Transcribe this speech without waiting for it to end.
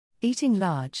Eating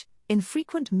large,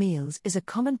 infrequent meals is a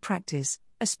common practice,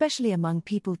 especially among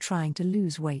people trying to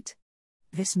lose weight.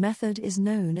 This method is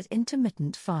known as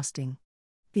intermittent fasting.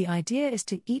 The idea is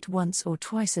to eat once or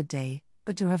twice a day,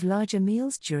 but to have larger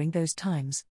meals during those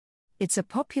times. It's a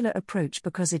popular approach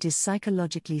because it is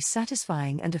psychologically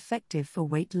satisfying and effective for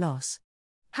weight loss.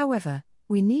 However,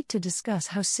 we need to discuss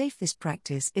how safe this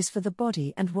practice is for the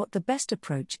body and what the best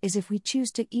approach is if we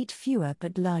choose to eat fewer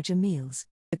but larger meals.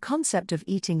 The concept of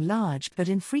eating large but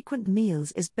infrequent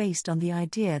meals is based on the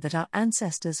idea that our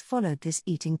ancestors followed this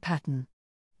eating pattern.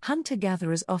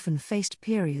 Hunter-gatherers often faced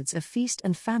periods of feast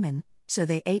and famine, so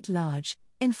they ate large,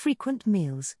 infrequent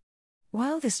meals.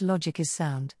 While this logic is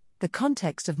sound, the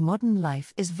context of modern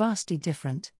life is vastly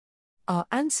different. Our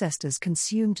ancestors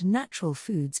consumed natural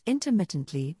foods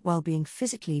intermittently while being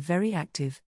physically very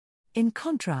active. In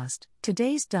contrast,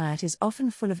 today's diet is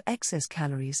often full of excess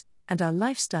calories, and our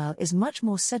lifestyle is much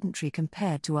more sedentary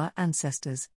compared to our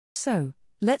ancestors. So,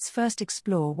 let's first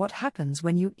explore what happens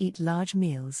when you eat large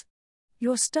meals.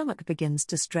 Your stomach begins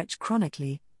to stretch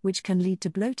chronically, which can lead to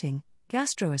bloating,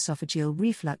 gastroesophageal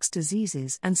reflux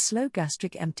diseases and slow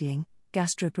gastric emptying,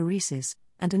 gastroparesis,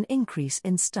 and an increase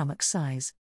in stomach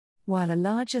size. While a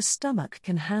larger stomach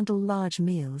can handle large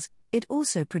meals, it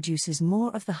also produces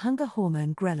more of the hunger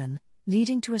hormone ghrelin,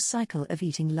 leading to a cycle of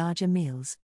eating larger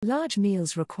meals. Large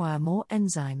meals require more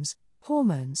enzymes,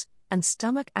 hormones, and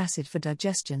stomach acid for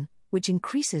digestion, which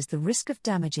increases the risk of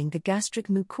damaging the gastric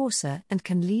mucosa and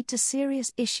can lead to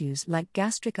serious issues like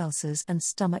gastric ulcers and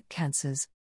stomach cancers.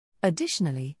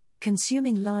 Additionally,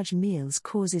 consuming large meals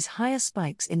causes higher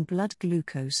spikes in blood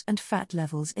glucose and fat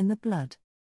levels in the blood.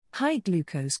 High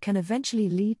glucose can eventually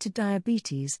lead to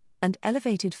diabetes, and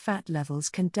elevated fat levels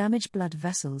can damage blood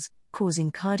vessels,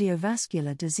 causing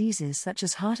cardiovascular diseases such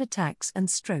as heart attacks and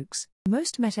strokes.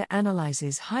 Most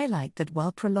meta-analyses highlight that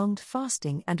while prolonged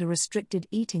fasting and a restricted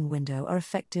eating window are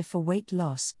effective for weight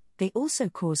loss, they also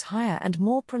cause higher and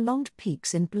more prolonged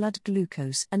peaks in blood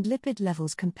glucose and lipid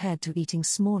levels compared to eating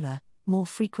smaller, more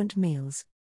frequent meals.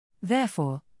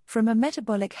 Therefore, from a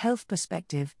metabolic health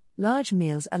perspective, large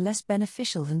meals are less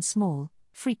beneficial than small,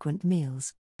 frequent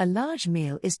meals. A large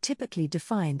meal is typically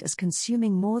defined as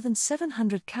consuming more than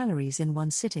 700 calories in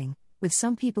one sitting, with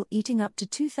some people eating up to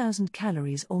 2,000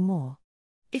 calories or more.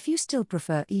 If you still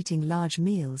prefer eating large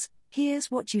meals, here's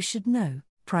what you should know.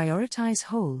 Prioritize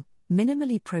whole,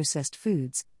 minimally processed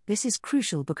foods. This is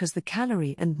crucial because the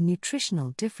calorie and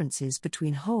nutritional differences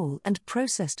between whole and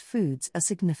processed foods are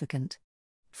significant.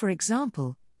 For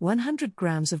example, 100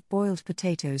 grams of boiled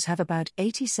potatoes have about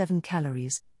 87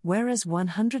 calories, whereas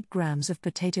 100 grams of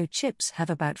potato chips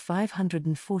have about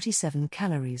 547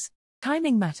 calories.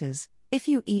 Timing matters. If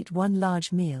you eat one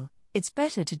large meal, it's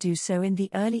better to do so in the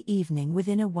early evening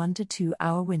within a 1 to 2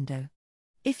 hour window.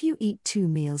 If you eat 2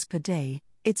 meals per day,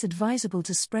 it's advisable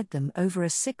to spread them over a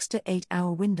 6 to 8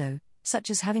 hour window,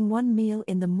 such as having one meal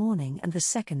in the morning and the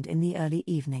second in the early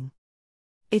evening.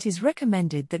 It is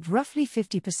recommended that roughly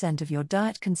 50% of your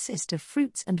diet consist of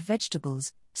fruits and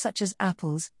vegetables, such as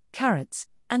apples, carrots,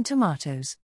 and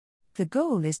tomatoes. The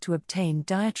goal is to obtain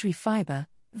dietary fiber,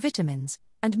 vitamins,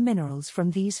 and minerals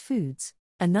from these foods.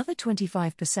 Another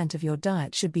 25% of your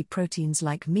diet should be proteins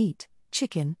like meat,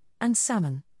 chicken, and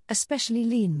salmon, especially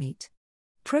lean meat.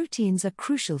 Proteins are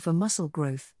crucial for muscle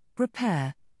growth,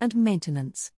 repair, and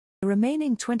maintenance. The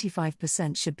remaining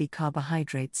 25% should be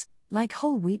carbohydrates, like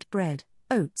whole wheat bread,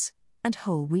 oats, and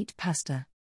whole wheat pasta.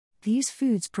 These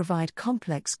foods provide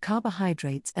complex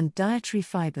carbohydrates and dietary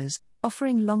fibers,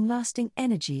 offering long-lasting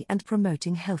energy and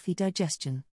promoting healthy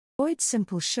digestion. Avoid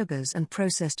simple sugars and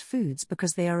processed foods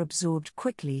because they are absorbed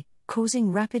quickly,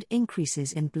 causing rapid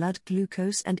increases in blood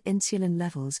glucose and insulin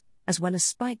levels, as well as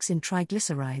spikes in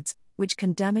triglycerides, which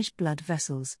can damage blood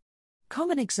vessels.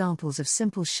 Common examples of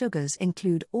simple sugars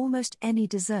include almost any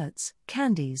desserts,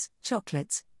 candies,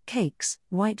 chocolates, cakes,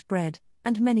 white bread,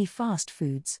 and many fast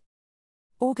foods.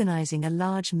 Organizing a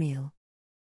large meal.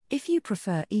 If you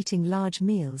prefer eating large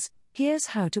meals, here's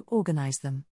how to organize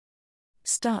them.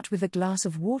 Start with a glass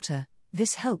of water.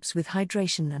 This helps with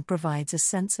hydration and provides a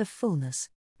sense of fullness.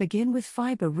 Begin with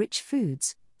fiber-rich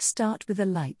foods. Start with a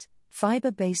light,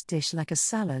 fiber-based dish like a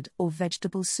salad or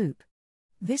vegetable soup.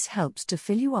 This helps to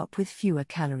fill you up with fewer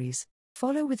calories.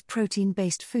 Follow with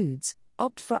protein-based foods.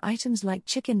 Opt for items like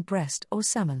chicken breast or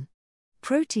salmon.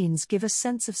 Proteins give a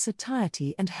sense of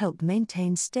satiety and help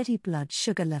maintain steady blood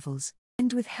sugar levels.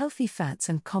 End with healthy fats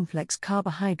and complex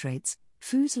carbohydrates.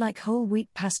 Foods like whole wheat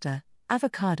pasta,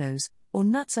 avocados, or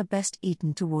nuts are best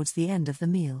eaten towards the end of the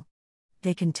meal.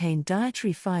 They contain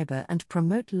dietary fiber and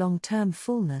promote long-term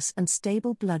fullness and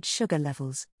stable blood sugar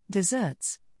levels.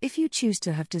 Desserts. If you choose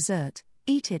to have dessert,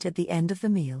 Eat it at the end of the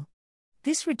meal.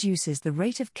 This reduces the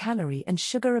rate of calorie and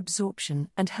sugar absorption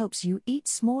and helps you eat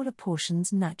smaller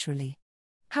portions naturally.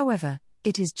 However,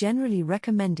 it is generally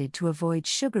recommended to avoid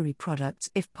sugary products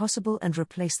if possible and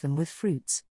replace them with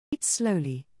fruits. Eat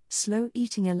slowly. Slow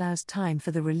eating allows time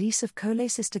for the release of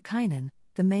cholecystokinin,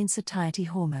 the main satiety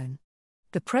hormone.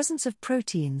 The presence of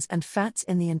proteins and fats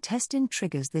in the intestine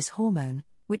triggers this hormone,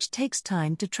 which takes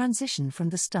time to transition from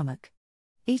the stomach.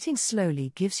 Eating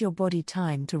slowly gives your body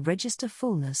time to register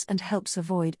fullness and helps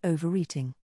avoid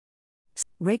overeating.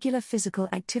 Regular physical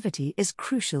activity is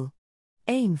crucial.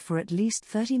 Aim for at least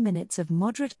 30 minutes of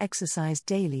moderate exercise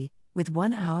daily, with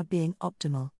 1 hour being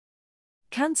optimal.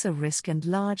 Cancer risk and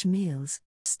large meals.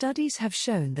 Studies have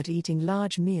shown that eating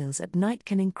large meals at night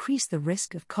can increase the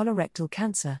risk of colorectal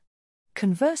cancer.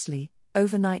 Conversely,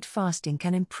 overnight fasting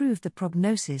can improve the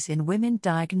prognosis in women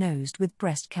diagnosed with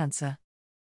breast cancer.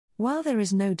 While there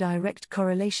is no direct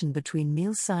correlation between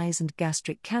meal size and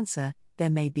gastric cancer, there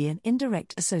may be an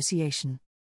indirect association.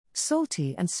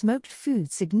 Salty and smoked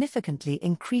foods significantly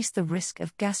increase the risk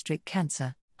of gastric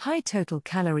cancer. High total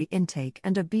calorie intake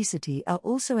and obesity are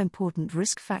also important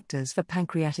risk factors for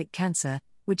pancreatic cancer,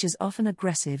 which is often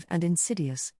aggressive and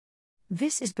insidious.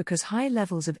 This is because high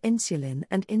levels of insulin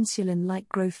and insulin-like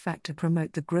growth factor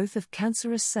promote the growth of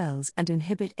cancerous cells and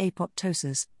inhibit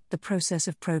apoptosis, the process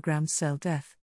of programmed cell death.